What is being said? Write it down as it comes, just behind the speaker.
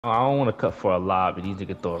I don't want to cut for a lob, but these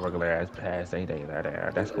niggas throw a regular ass pass. Ain't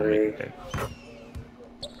that. That's gonna make Agree. it there.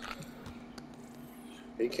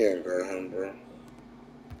 He can't guard him, bro.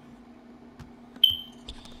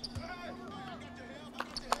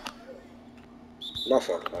 My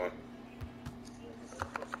fuck, man.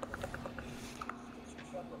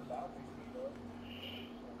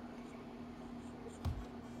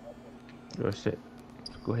 Good shit.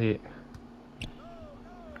 Go ahead.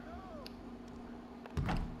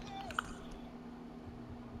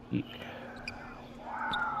 Yeah.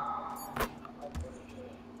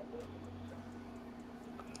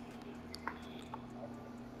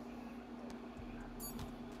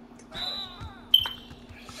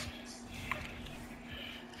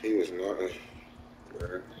 He was not.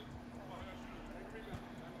 Bro.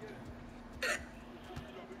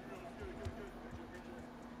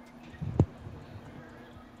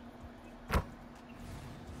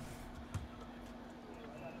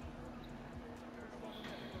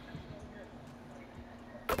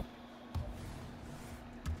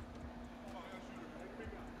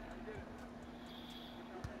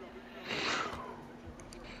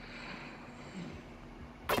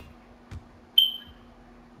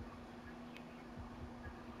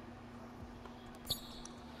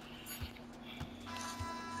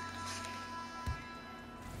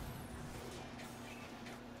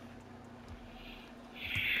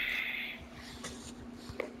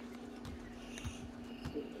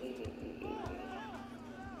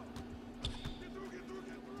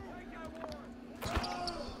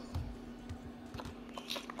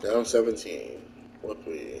 Down 17. What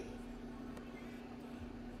we?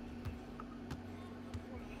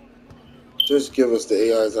 Just give us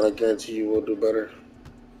the AIs and I guarantee you we'll do better.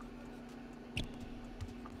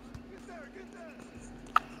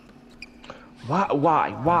 Why?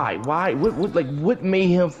 What made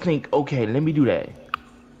him think, okay, let me do that?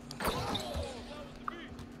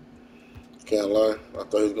 Can't lie. I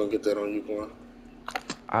thought he was gonna get that on you, boy.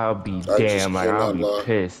 I'll be I just damn, like, I'll cannot be lie.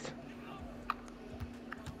 pissed.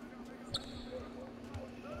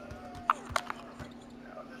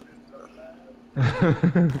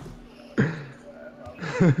 Come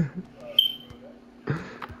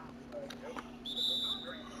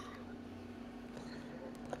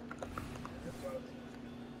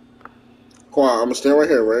on, I'm gonna stand right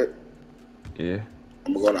here, right? Yeah.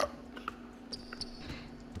 I'm gonna go up.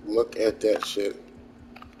 Look at that shit.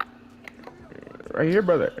 Right here,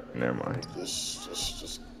 brother. Never mind.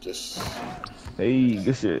 Just. Hey,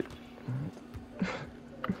 good shit.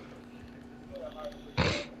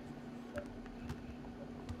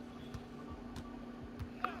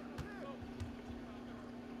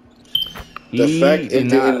 The He fact did it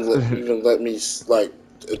not. didn't even let me like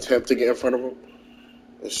attempt to get in front of him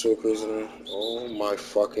is so crazy to me. Oh my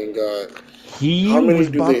fucking god! He How many was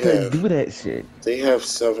do they about to have? do that shit. They have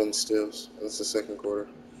 7 steals. That's the second quarter.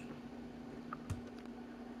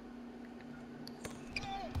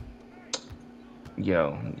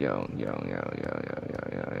 Yo.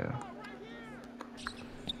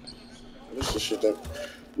 This is the shit that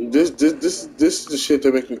this is the shit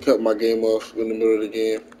that make me cut my game off in the middle of the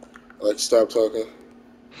game. Like stop talking.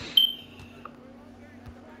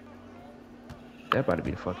 That about to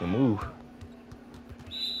be a fucking move.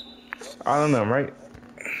 I don't know, right?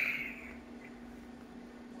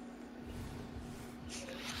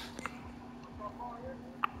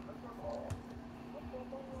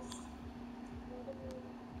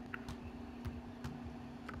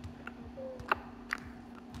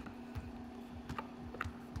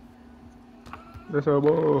 That's our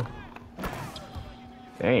ball.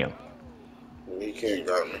 Damn. He can't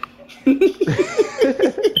guard me.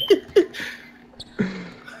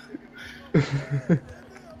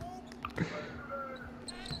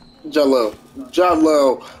 Jalil.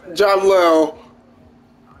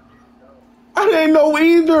 I didn't know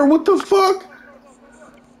either. What the fuck?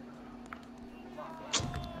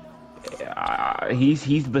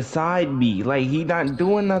 He's beside me. Like, he not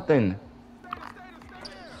doing nothing.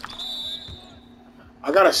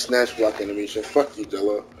 I got a snatch block animation. Fuck you,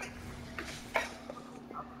 Jalil.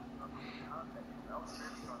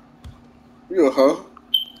 You a huh?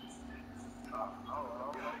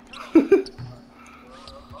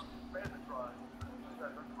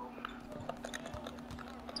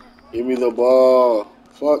 Give me the ball.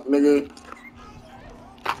 Fuck, nigga.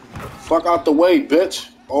 Fuck out the way, bitch.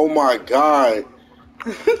 Oh my god.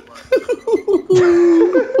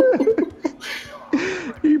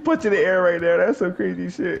 He put you in the air right there. That's some crazy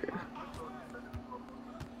shit.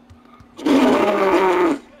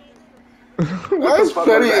 What the That's fuck was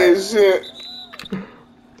petty that? as shit.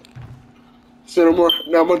 Say no more.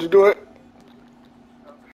 Now I'm about to do it.